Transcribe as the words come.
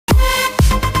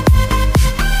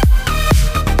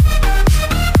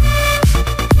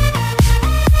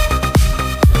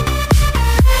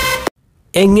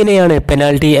എങ്ങനെയാണ്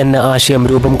പെനാൽറ്റി എന്ന ആശയം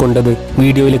രൂപം കൊണ്ടത്?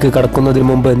 വീഡിയോയിലേക്ക് കടക്കുന്നതിന്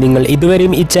മുമ്പ് നിങ്ങൾ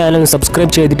ഇതുവരെയും ഈ ചാനൽ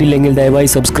സബ്സ്ക്രൈബ് ചെയ്തിട്ടില്ലെങ്കിൽ ദയവായി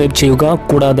സബ്സ്ക്രൈബ് ചെയ്യുക.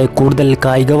 കൂടാതെ കൂടുതൽ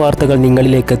കായിക വാർത്തകൾ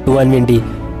നിങ്ങളിലേക്ക് എത്തുവാൻ വേണ്ടി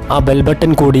ആ ബെൽ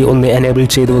ബട്ടൺ കൂടി ഒന്ന് എനേബിൾ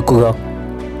ചെയ്തു വെക്കുക.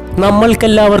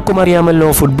 നമ്മൾക്കെല്ലാവർക്കും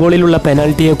അറിയാമല്ലോ ഫുട്ബോളിലുള്ള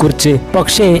പെനാൽറ്റിയെക്കുറിച്ച്.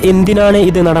 പക്ഷേ എന്തിനാണ്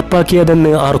ഇത്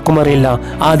നടപ്പാക്കിയതെന്ന് ആർക്കും അറിയില്ല.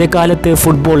 ആദ്യകാലത്ത്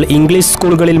ഫുട്ബോൾ ഇംഗ്ലീഷ്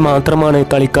സ്കൂളുകളിൽ മാത്രമാണ്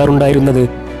കളിക്കാറുണ്ടായിരുന്നത്.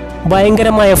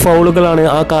 ഭയങ്കരമായ ഫൗളുകളാണ്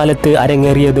ആ കാലത്ത്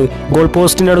അരങ്ങേറിയത്. ഗോൾ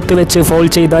പോസ്റ്റിനടുത്ത് വെച്ച് ഫൗൾ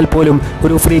ചെയ്താൽ പോലും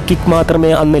ഒരു ഫ്രീ കിക്ക്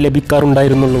മാത്രമേ അന്ന്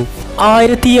ലഭിക്കാറുണ്ടായിരുന്നുള്ളൂ.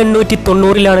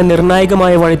 1890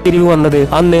 നിർണായകമായ വഴിത്തിരിവ് വന്നത്.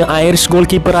 അന്ന് ഐറിഷ് ഗോൾ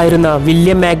കീപ്പറായിരുന്ന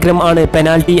വില്യം മാഗ്രം ആണ്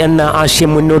പെനാൽറ്റി എന്ന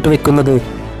ആശയം മുന്നോട്ട് വെക്കുന്നത്.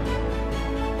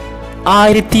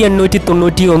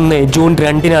 1891 ജൂൺ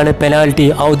 2 പെനാൽറ്റി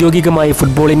ഔദ്യോഗികമായി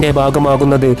ഫുട്ബോളിന്റെ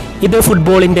ഭാഗമാകുന്നത്. ഇത്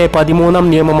ഫുട്ബോളിന്റെ 13ാം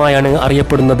നിയമമായാണ്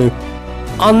അറിയപ്പെടുന്നത്.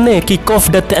 അന്ന് കിക്ക്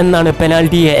ഓഫ് ഡെത്ത് എന്നാണ്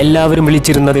പെനാൽറ്റിയെ എല്ലാവരും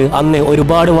വിളിച്ചിരുന്നത്. അന്ന്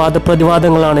ഒരുപാട്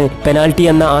വാദപ്രതിവാദങ്ങളാണ് പെനാൽറ്റി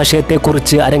എന്ന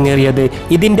ആശയത്തെക്കുറിച്ച് അരങ്ങേറിയത്.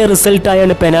 ഇതിന്റെ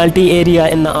റിസൾട്ടായാണ് പെനാൽറ്റി ഏരിയ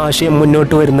എന്ന ആശയം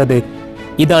മുന്നോട്ട് വരുന്നത്.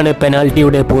 ഇതാണ്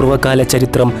പെനാൽറ്റിയുടെ പൂർവ്വകാല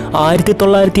ചരിത്രം.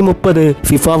 1930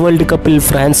 ഫിഫ വേൾഡ് കപ്പിൽ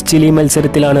ഫ്രാൻസ് ചിലി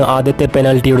മത്സരത്തിലാണ് ആദ്യത്തെ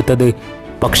പെനാൽറ്റി എടുത്തത്.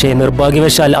 പക്ഷേ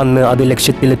നിർഭാഗ്യവശാൽ അന്ന് അത്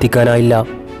ലക്ഷ്യത്തിലെത്തിക്കാനായില്ല.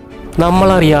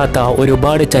 നമ്മളറിയാത്ത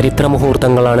ഒരുപാട് ചരിത്ര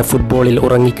മുഹൂർത്തങ്ങളാണ് ഫുട്ബോളിൽ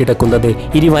ഉറങ്ങിക്കിടക്കുന്നത്.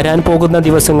 ഇനി വരാൻ പോകുന്ന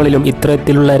ദിവസങ്ങളിലും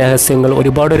ഇത്തരത്തിലുള്ള രഹസ്യങ്ങൾ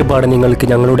ഒരുപാട് നിങ്ങൾക്ക്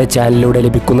ഞങ്ങളുടെ ചാനലിലൂടെ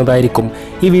ലഭിക്കുന്നതായിരിക്കും.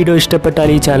 ഈ വീഡിയോ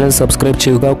ഇഷ്ടപ്പെട്ടാൽ ഈ ചാനൽ സബ്സ്ക്രൈബ്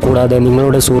ചെയ്യുക. കൂടാതെ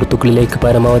നിങ്ങളുടെ സുഹൃത്തുക്കളിലേക്ക്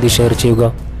പരമാവധി ഷെയർ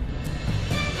ചെയ്യുക.